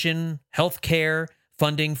 Immigration, healthcare,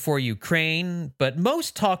 funding for Ukraine, but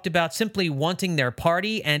most talked about simply wanting their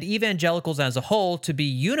party and evangelicals as a whole to be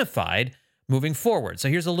unified moving forward. So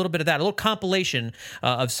here's a little bit of that, a little compilation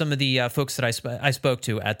of some of the folks that I spoke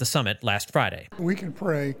to at the summit last Friday. We can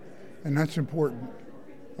pray, and that's important,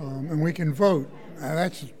 and we can vote.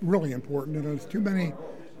 That's really important. And there's too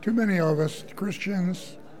many of us,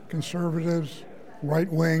 Christians, conservatives,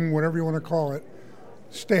 right wing, whatever you want to call it,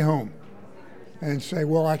 stay home and say,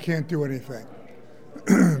 well, I can't do anything.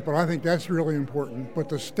 But I think that's really important. But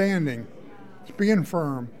the standing, being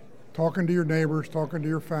firm, talking to your neighbors, talking to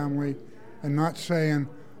your family, and not saying,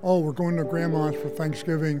 oh, we're going to grandma's for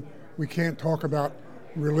Thanksgiving, we can't talk about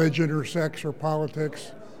religion or sex or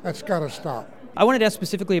politics. That's got to stop. I wanted to ask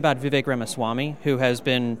specifically about Vivek Ramaswamy, who has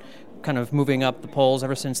been kind of moving up the polls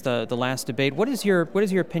ever since the last debate. What is your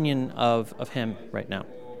opinion of him right now?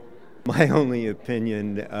 My only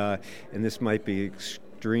opinion, and this might be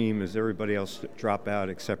extreme, is everybody else drop out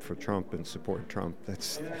except for Trump and support Trump.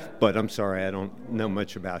 But I'm sorry, I don't know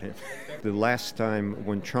much about him. The last time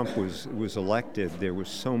when Trump was elected, there was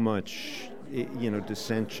so much,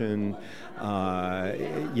 dissension,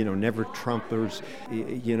 never Trumpers,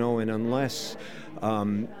 and unless,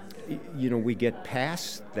 we get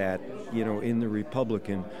past that, in the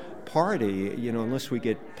Republican Party, unless we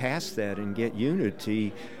get past that and get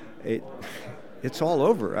unity, it's all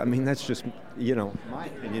over. I mean, that's just, my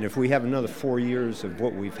opinion. If we have another 4 years of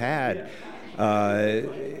what we've had,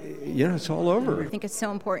 it's all over. I think it's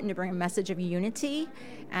so important to bring a message of unity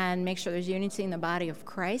and make sure there's unity in the body of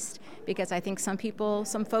Christ, because I think some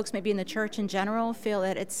folks maybe in the church in general feel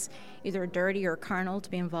that it's either dirty or carnal to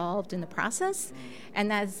be involved in the process, and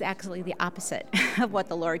that's actually the opposite of what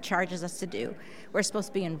the Lord charges us to do. We're supposed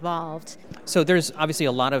to be involved. So there's obviously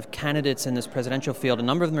a lot of candidates in this presidential field. A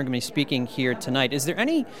number of them are going to be speaking here tonight. Is there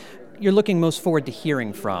any you're looking most forward to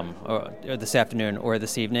hearing from or this afternoon or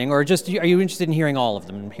this evening, or just are you interested in hearing all of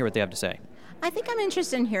them and hear what they have to say? I think I'm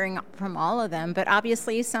interested in hearing from all of them, but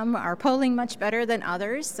obviously some are polling much better than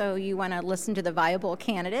others, so you want to listen to the viable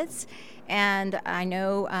candidates. And I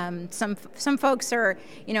know some folks are,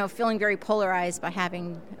 feeling very polarized by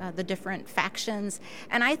having the different factions,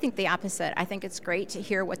 and I think the opposite. I think it's great to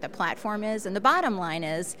hear what the platform is, and the bottom line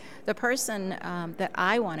is the person that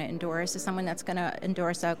I want to endorse is someone that's going to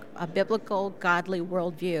endorse a biblical, godly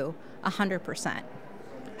worldview 100%.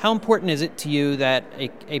 How important is it to you that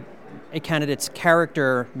a candidate's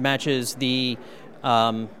character matches the,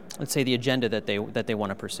 let's say, the agenda that they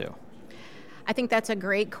want to pursue? I think that's a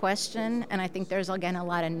great question, and I think there's, again, a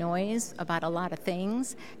lot of noise about a lot of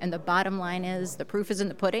things, and the bottom line is the proof is in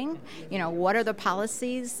the pudding. You know, what are the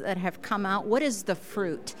policies that have come out? What is the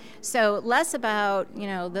fruit? So less about, you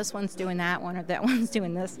know, this one's doing that one or that one's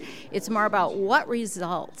doing this. It's more about what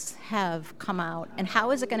results have come out and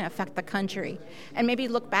how is it going to affect the country, and maybe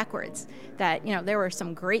look backwards that, you know, there were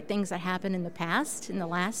some great things that happened in the past, in the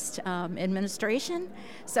last administration.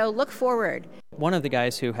 So look forward. One of the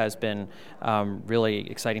guys who has been really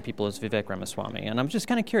exciting people is Vivek Ramaswamy, and I'm just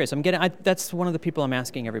kind of curious. That's one of the people I'm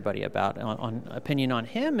asking everybody about on opinion on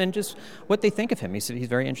him and just what they think of him. He's a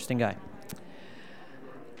very interesting guy.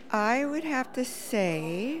 I would have to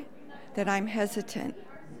say that I'm hesitant.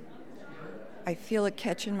 I feel a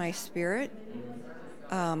catch in my spirit.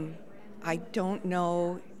 I don't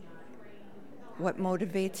know what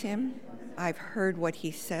motivates him. I've heard what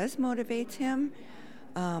he says motivates him.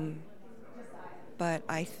 But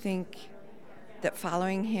I think that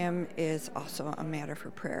following him is also a matter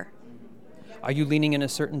for prayer. Are you leaning in a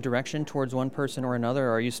certain direction towards one person or another,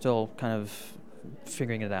 or are you still kind of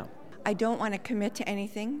figuring it out? I don't want to commit to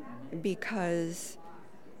anything because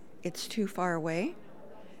it's too far away,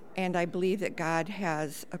 and I believe that God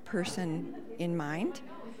has a person in mind,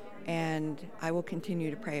 and I will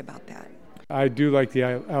continue to pray about that. I do like the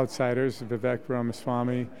outsiders, Vivek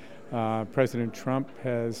Ramaswamy. President Trump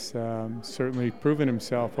has certainly proven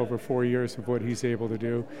himself over 4 years of what he's able to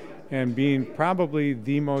do, and being probably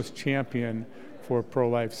the most champion for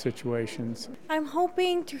pro-life situations. I'm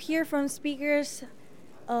hoping to hear from speakers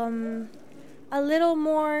a little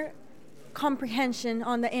more comprehension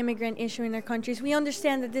on the immigrant issue in our countries. We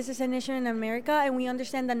understand that this is an issue in America, and we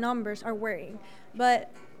understand the numbers are worrying. But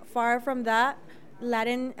far from that,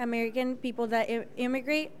 Latin American people that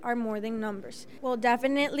immigrate are more than numbers. Well,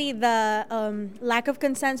 definitely the lack of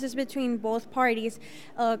consensus between both parties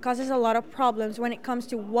causes a lot of problems when it comes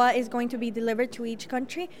to what is going to be delivered to each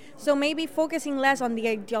country. So maybe focusing less on the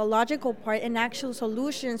ideological part and actual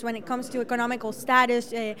solutions when it comes to economical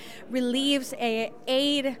status, reliefs,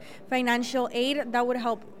 aid, financial aid, that would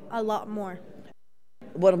help a lot more.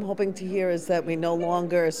 What I'm hoping to hear is that we no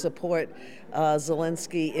longer support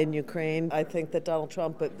Zelensky in Ukraine. I think that Donald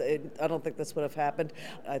Trump, but I don't think this would have happened.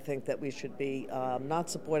 I think that we should be not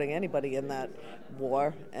supporting anybody in that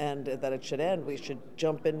war and that it should end. We should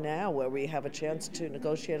jump in now where we have a chance to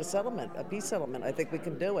negotiate a settlement, a peace settlement. I think we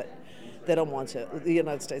can do it. They don't want to. The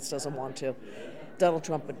United States doesn't want to. Donald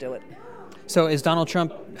Trump would do it. So is Donald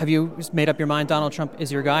Trump, have you made up your mind Donald Trump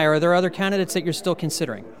is your guy, or are there other candidates that you're still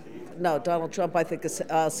considering? No, Donald Trump, I think, is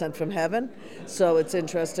sent from heaven. So it's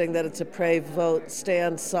interesting that it's a pray, vote,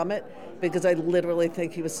 stand summit, because I literally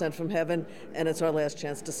think he was sent from heaven, and it's our last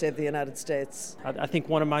chance to save the United States. I think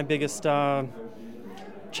one of my biggest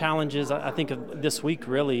challenges, I think, of this week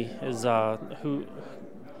really is who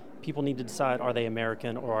people need to decide, are they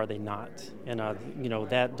American or are they not? And,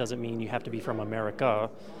 that doesn't mean you have to be from America,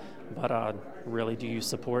 but really, do you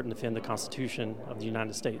support and defend the Constitution of the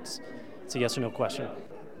United States? It's a yes or no question.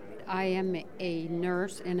 I am a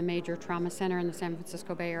nurse in a major trauma center in the San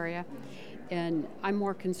Francisco Bay Area, and I'm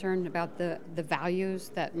more concerned about the values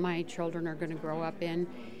that my children are going to grow up in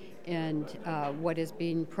and what is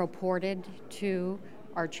being purported to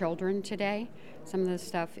our children today. Some of this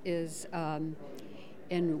stuff is, and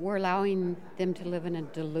we're allowing them to live in a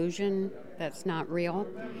delusion that's not real.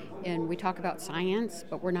 And we talk about science,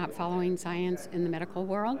 but we're not following science in the medical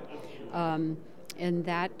world. And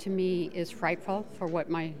that, to me, is frightful for what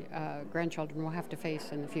my grandchildren will have to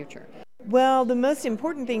face in the future. Well, the most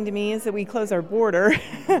important thing to me is that we close our border.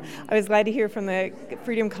 I was glad to hear from the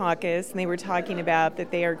Freedom Caucus, and they were talking about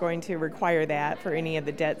that they are going to require that for any of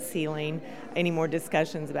the debt ceiling, any more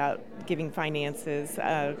discussions about giving finances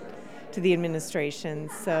to the administration.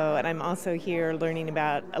 So, and I'm also here learning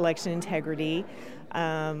about election integrity.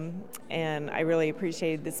 And I really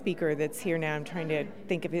appreciate the speaker that's here now. I'm trying to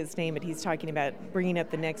think of his name, but he's talking about bringing up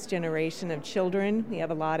the next generation of children. We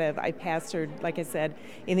have a lot of, I pastored, like I said,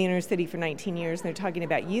 in the inner city for 19 years, and they're talking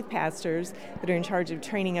about youth pastors that are in charge of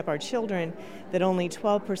training up our children, that only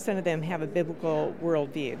 12% of them have a biblical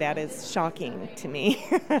worldview. That is shocking to me.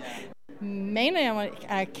 Mainly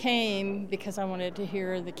I came because I wanted to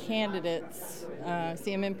hear the candidates,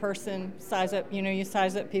 see them in person, size up, you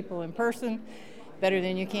size up people in person better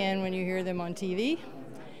than you can when you hear them on TV.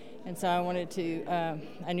 And so I wanted to,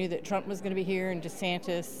 I knew that Trump was going to be here and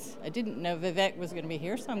DeSantis. I didn't know Vivek was going to be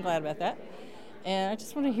here, so I'm glad about that. And I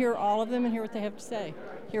just want to hear all of them and hear what they have to say,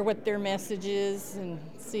 hear what their message is, and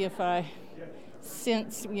see if I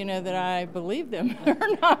sense, that I believe them or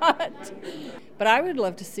not. But I would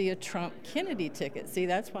love to see a Trump-Kennedy ticket. See,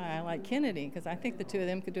 that's why I like Kennedy, because I think the two of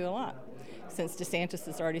them could do a lot. since DeSantis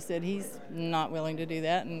has already said he's not willing to do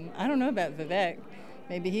that. And I don't know about Vivek.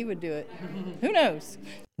 Maybe he would do it. Who knows?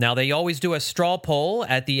 Now, they always do a straw poll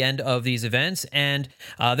at the end of these events, and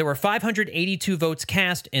there were 582 votes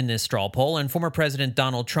cast in this straw poll, and former President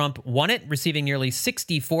Donald Trump won it, receiving nearly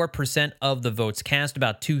 64% of the votes cast,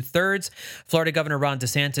 about 2/3. Florida Governor Ron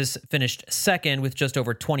DeSantis finished second with just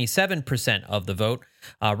over 27% of the vote.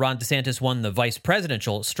 Ron DeSantis won the vice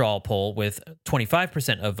presidential straw poll with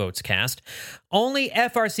 25% of votes cast. Only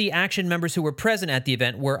FRC Action members who were present at the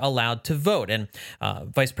event were allowed to vote, and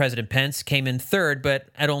Vice President Pence came in third, but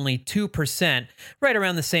at only 2%, right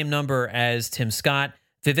around the same number as Tim Scott,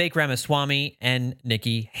 Vivek Ramaswamy, and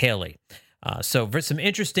Nikki Haley. So some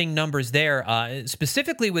interesting numbers there,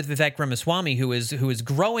 specifically with Vivek Ramaswamy, who is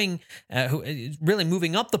growing, who is really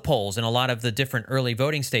moving up the polls in a lot of the different early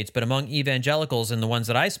voting states. But among evangelicals and the ones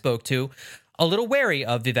that I spoke to, a little wary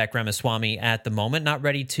of Vivek Ramaswamy at the moment, not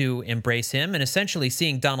ready to embrace him, and essentially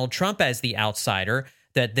seeing Donald Trump as the outsider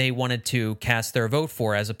that they wanted to cast their vote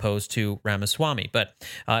for as opposed to Ramaswamy. But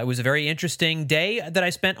it was a very interesting day that I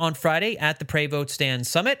spent on Friday at the Pray Vote Stand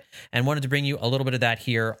Summit, and wanted to bring you a little bit of that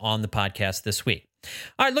here on the podcast this week.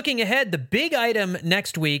 All right, looking ahead, the big item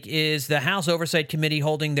next week is the House Oversight Committee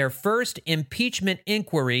holding their first impeachment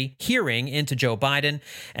inquiry hearing into Joe Biden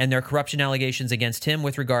and their corruption allegations against him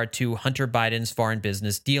with regard to Hunter Biden's foreign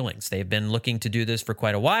business dealings. They've been looking to do this for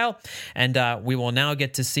quite a while, and we will now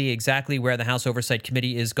get to see exactly where the House Oversight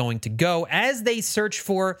Committee is going to go as they search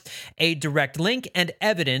for a direct link and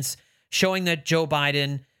evidence showing that Joe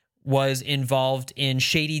Biden was involved in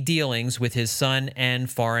shady dealings with his son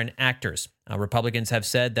and foreign actors. Republicans have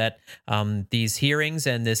said that these hearings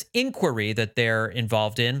and this inquiry that they're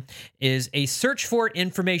involved in is a search for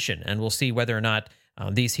information, and we'll see whether or not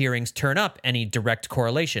these hearings turn up any direct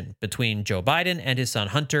correlation between Joe Biden and his son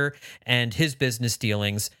Hunter and his business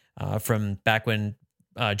dealings from back when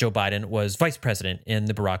Joe Biden was vice president in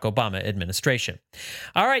the Barack Obama administration.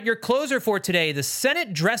 All right, your closer for today, the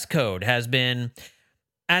Senate dress code has been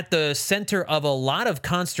at the center of a lot of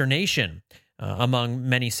consternation among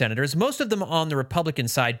many senators, most of them on the Republican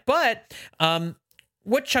side. But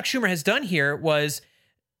what Chuck Schumer has done here was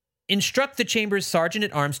instruct the chamber's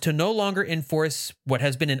sergeant-at-arms to no longer enforce what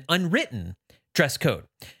has been an unwritten dress code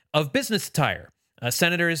of business attire.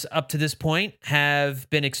 Senators up to this point have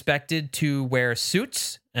been expected to wear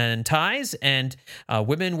suits and ties, and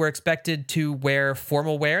women were expected to wear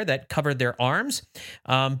formal wear that covered their arms.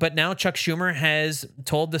 But now Chuck Schumer has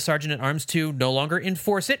told the sergeant-at-arms to no longer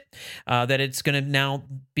enforce it, that it's going to now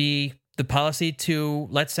be the policy to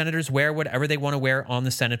let senators wear whatever they want to wear on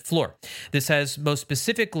the Senate floor. This has most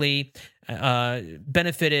specifically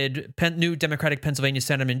benefited new Democratic Pennsylvania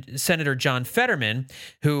Senator John Fetterman,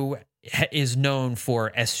 who is known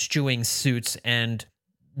for eschewing suits and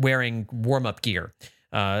wearing warm-up gear,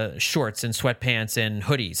 shorts and sweatpants and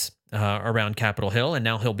hoodies around Capitol Hill, and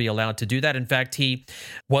now he'll be allowed to do that. In fact, he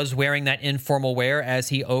was wearing that informal wear as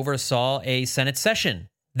he oversaw a Senate session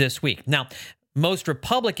this week. Now, most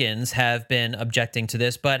Republicans have been objecting to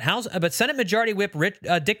this, but Senate Majority Whip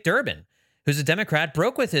Dick Durbin, who's a Democrat,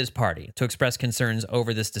 broke with his party to express concerns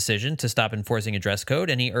over this decision to stop enforcing a dress code,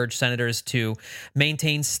 and he urged senators to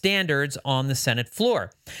maintain standards on the Senate floor.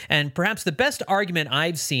 And perhaps the best argument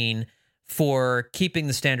I've seen for keeping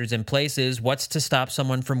the standards in place is what's to stop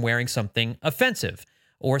someone from wearing something offensive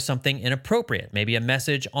or something inappropriate, maybe a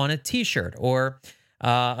message on a T-shirt, or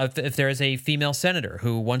if there is a female senator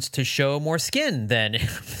who wants to show more skin than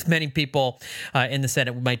many people in the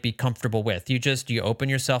Senate might be comfortable with. You open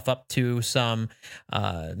yourself up to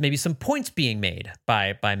maybe some points being made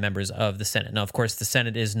by members of the Senate. Now, of course, the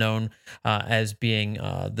Senate is known as being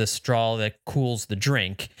the straw that cools the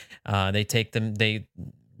drink. They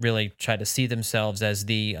really try to see themselves as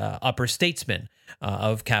the upper statesmen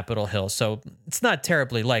of Capitol Hill. So it's not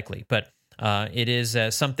terribly likely, but it is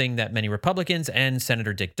something that many Republicans and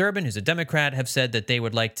Senator Dick Durbin, who's a Democrat, have said that they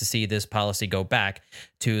would like to see this policy go back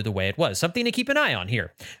to the way it was. Something to keep an eye on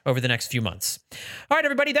here over the next few months. All right,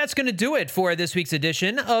 everybody, that's going to do it for this week's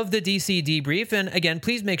edition of the DC Debrief. And again,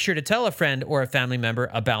 please make sure to tell a friend or a family member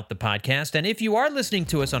about the podcast. And if you are listening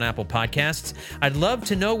to us on Apple Podcasts, I'd love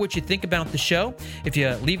to know what you think about the show. If you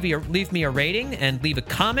leave me a rating and leave a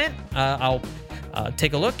comment, I'll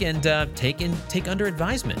take a look and take under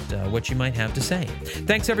advisement what you might have to say.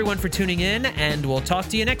 Thanks, everyone, for tuning in, and we'll talk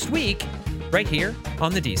to you next week right here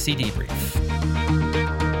on the DC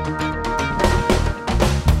Debrief.